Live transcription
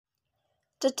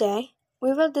Today,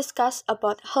 we will discuss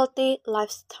about healthy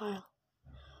lifestyle.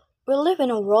 We live in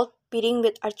a world beating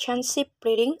with urgency,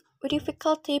 breathing with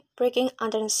difficulty breaking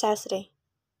under necessity.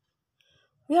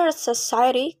 We are a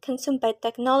society consumed by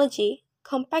technology,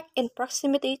 compact in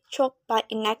proximity, choked by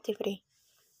inactivity.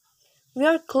 We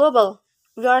are global,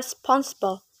 we are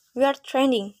responsible, we are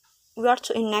trending, we are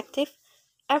too inactive.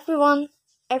 Everyone,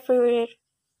 everywhere,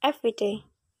 every day.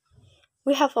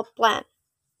 We have a plan.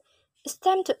 It's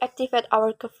time to activate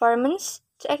our governments,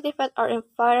 to activate our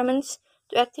environments,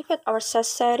 to activate our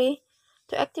society,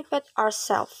 to activate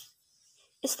ourselves.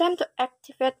 It's time to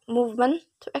activate movement,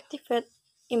 to activate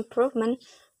improvement,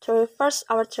 to reverse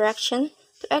our direction,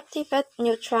 to activate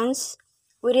new trends.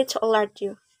 We need to alert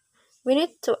you. We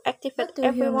need to activate What do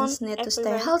everyone, humans need to stay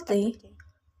everywhere, every healthy? day.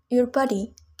 Your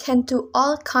body can do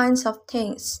all kinds of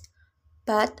things,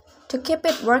 but to keep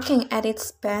it working at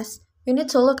its best, you need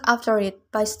to look after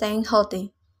it by staying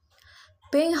healthy.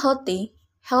 Being healthy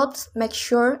helps make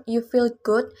sure you feel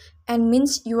good and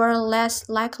means you are less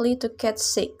likely to get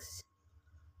sick.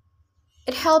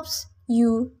 It helps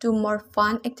you do more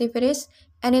fun activities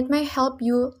and it may help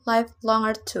you live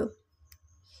longer too.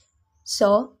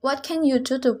 So, what can you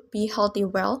do to be healthy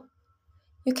well?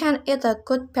 You can eat a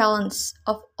good balance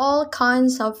of all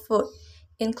kinds of food,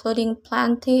 including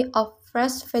plenty of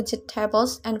fresh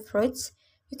vegetables and fruits.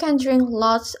 You can drink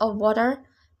lots of water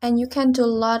and you can do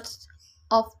lots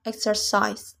of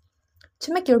exercise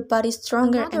to make your body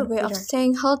stronger Another and way of fitter.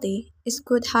 staying healthy is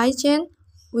good hygiene,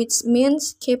 which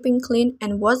means keeping clean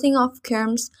and washing off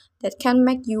germs that can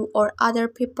make you or other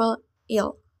people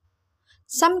ill.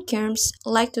 Some germs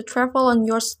like to travel on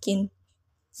your skin.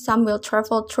 Some will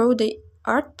travel through the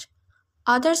earth.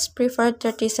 Others prefer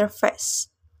dirty surface.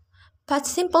 But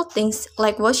simple things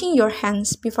like washing your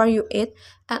hands before you eat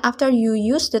and after you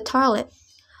use the toilet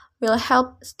will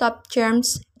help stop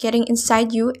germs getting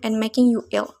inside you and making you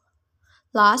ill.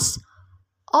 Last,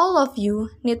 all of you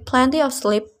need plenty of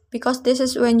sleep because this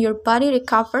is when your body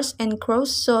recovers and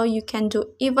grows so you can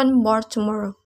do even more tomorrow.